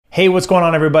Hey, what's going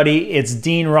on, everybody? It's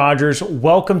Dean Rogers.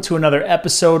 Welcome to another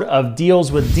episode of Deals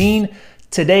with Dean.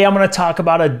 Today, I'm going to talk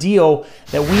about a deal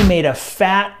that we made a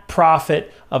fat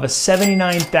profit of, a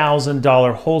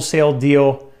 $79,000 wholesale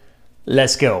deal.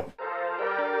 Let's go.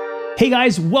 Hey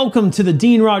guys, welcome to the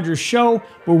Dean Rogers Show,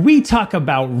 where we talk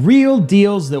about real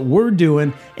deals that we're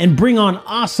doing and bring on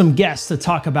awesome guests to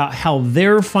talk about how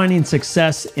they're finding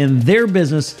success in their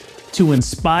business to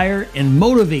inspire and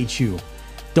motivate you.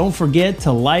 Don't forget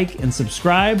to like and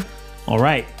subscribe. All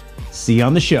right, see you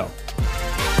on the show.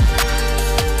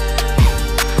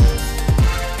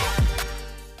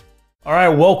 All right,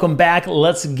 welcome back.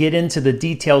 Let's get into the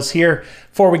details here.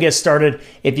 Before we get started,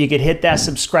 if you could hit that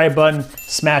subscribe button,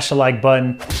 smash the like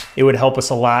button, it would help us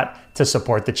a lot to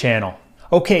support the channel.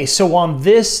 Okay, so on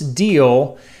this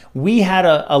deal, we had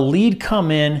a lead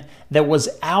come in that was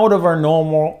out of our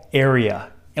normal area.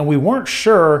 And we weren't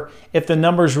sure if the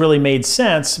numbers really made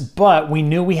sense, but we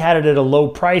knew we had it at a low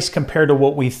price compared to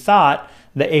what we thought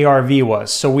the ARV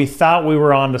was. So we thought we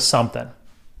were onto something.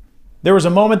 There was a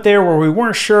moment there where we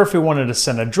weren't sure if we wanted to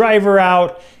send a driver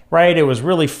out, right? It was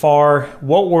really far.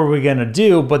 What were we gonna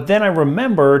do? But then I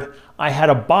remembered I had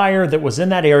a buyer that was in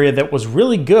that area that was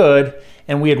really good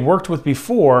and we had worked with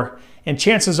before, and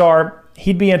chances are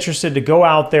he'd be interested to go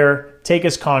out there, take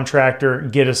his contractor,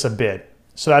 get us a bid.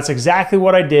 So that's exactly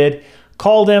what I did.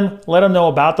 Called him, let him know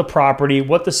about the property,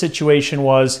 what the situation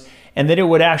was, and that it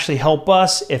would actually help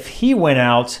us if he went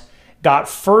out, got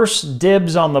first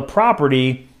dibs on the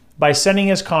property by sending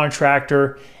his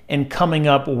contractor and coming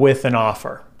up with an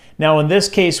offer. Now in this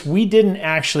case, we didn't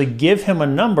actually give him a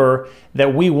number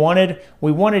that we wanted.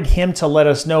 We wanted him to let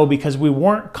us know because we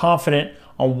weren't confident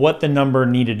on what the number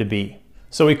needed to be.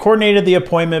 So we coordinated the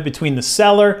appointment between the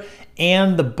seller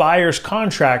and the buyer's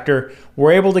contractor.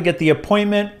 We're able to get the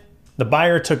appointment. The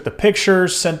buyer took the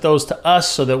pictures, sent those to us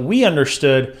so that we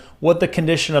understood what the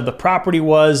condition of the property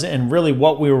was and really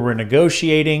what we were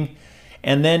negotiating,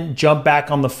 and then jumped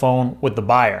back on the phone with the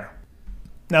buyer.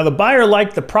 Now the buyer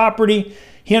liked the property.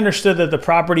 He understood that the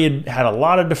property had a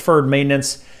lot of deferred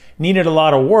maintenance, needed a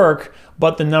lot of work,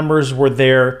 but the numbers were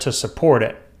there to support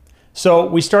it. So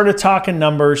we started talking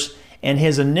numbers, and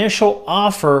his initial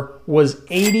offer was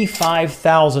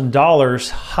 $85,000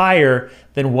 higher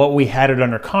than what we had it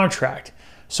under contract.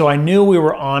 So I knew we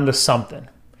were on to something.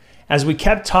 As we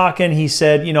kept talking, he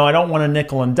said, you know, I don't want to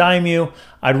nickel and dime you.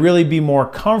 I'd really be more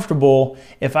comfortable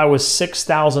if I was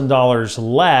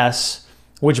 $6,000 less,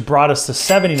 which brought us to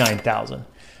 $79,000.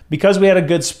 Because we had a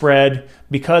good spread,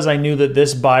 because I knew that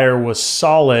this buyer was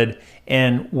solid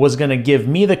and was going to give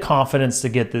me the confidence to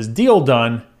get this deal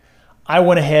done, I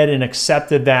went ahead and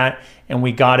accepted that, and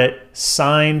we got it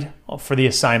signed for the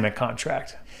assignment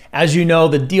contract. As you know,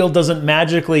 the deal doesn't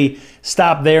magically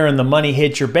stop there and the money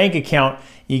hits your bank account.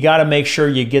 You got to make sure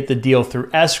you get the deal through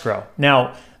escrow.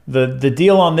 Now, the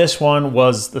deal on this one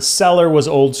was the seller was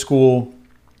old school.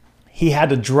 He had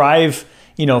to drive,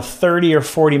 30 or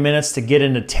 40 minutes to get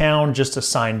into town just to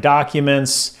sign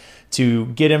documents, to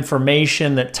get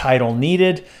information that title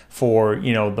needed for,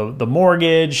 the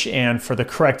mortgage and for the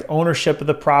correct ownership of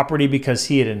the property because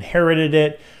he had inherited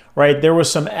it, right? There was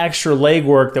some extra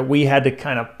legwork that we had to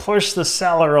kind of push the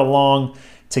seller along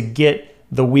to get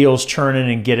the wheels churning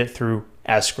and get it through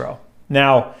escrow.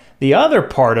 Now, the other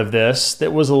part of this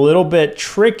that was a little bit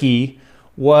tricky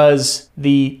was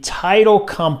the title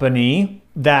company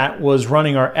that was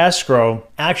running our escrow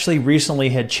actually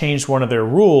recently had changed one of their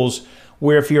rules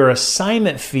where if your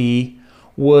assignment fee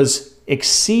was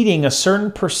exceeding a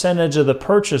certain percentage of the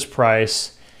purchase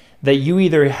price, that you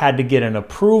either had to get an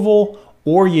approval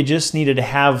or you just needed to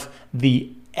have the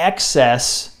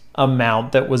excess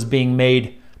amount that was being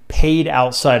made paid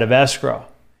outside of escrow.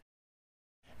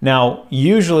 Now,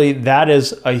 usually that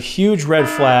is a huge red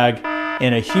flag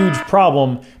and a huge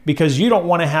problem because you don't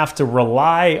want to have to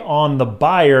rely on the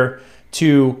buyer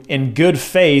to, in good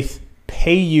faith,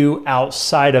 pay you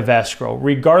outside of escrow.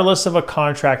 Regardless of a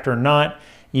contract or not,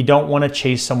 you don't want to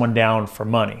chase someone down for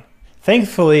money.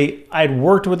 Thankfully, I'd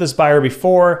worked with this buyer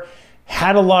before,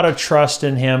 had a lot of trust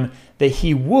in him that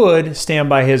he would stand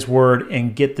by his word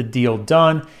and get the deal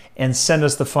done and send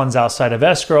us the funds outside of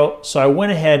escrow. So I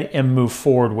went ahead and moved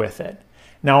forward with it.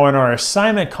 Now in our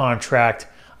assignment contract,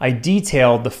 I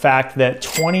detailed the fact that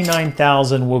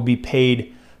 $29,000 will be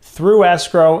paid through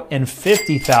escrow and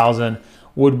 $50,000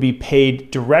 would be paid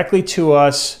directly to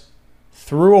us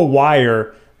through a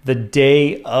wire the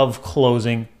day of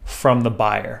closing from the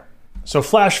buyer. So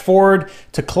flash forward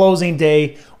to closing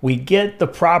day, we get the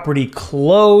property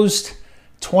closed,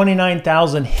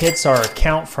 $29,000 hits our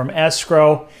account from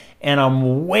escrow, and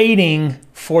I'm waiting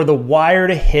for the wire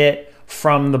to hit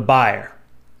from the buyer.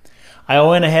 I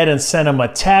went ahead and sent him a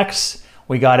text.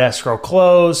 We got escrow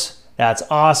closed. That's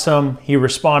awesome. He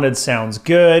responded, sounds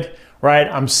good, right?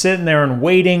 I'm sitting there and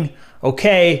waiting.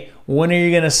 Okay, when are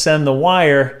you going to send the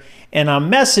wire? And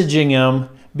I'm messaging him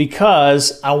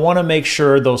because I want to make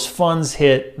sure those funds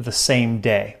hit the same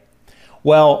day.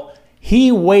 Well,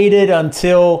 he waited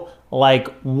until like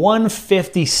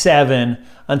 1:57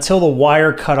 until the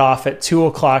wire cut off at 2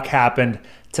 o'clock happened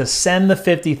to send the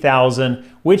 $50,000,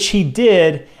 which he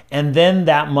did, and then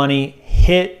that money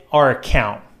hit our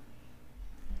account.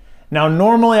 Now,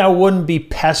 normally I wouldn't be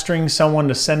pestering someone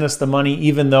to send us the money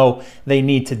even though they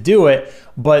need to do it,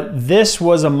 but this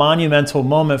was a monumental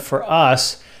moment for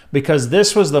us because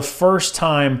this was the first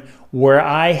time where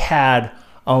I had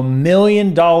 $1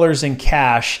 million in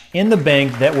cash in the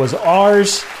bank that was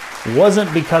ours,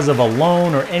 wasn't because of a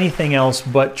loan or anything else,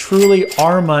 but truly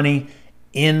our money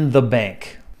in the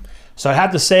bank. So I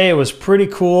have to say it was pretty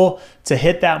cool to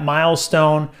hit that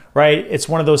milestone, right? It's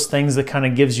one of those things that kind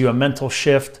of gives you a mental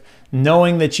shift,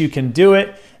 knowing that you can do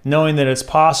it, knowing that it's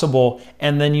possible,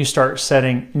 and then you start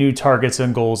setting new targets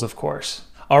and goals, of course.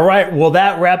 All right, well,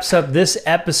 that wraps up this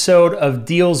episode of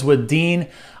Deals with Dean.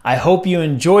 I hope you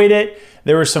enjoyed it.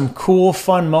 There were some cool,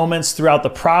 fun moments throughout the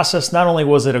process. Not only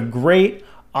was it a great,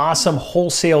 awesome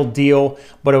wholesale deal,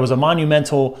 but it was a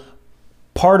monumental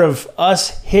part of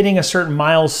us hitting a certain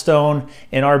milestone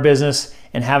in our business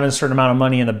and having a certain amount of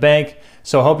money in the bank.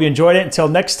 So I hope you enjoyed it. Until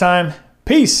next time,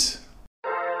 peace.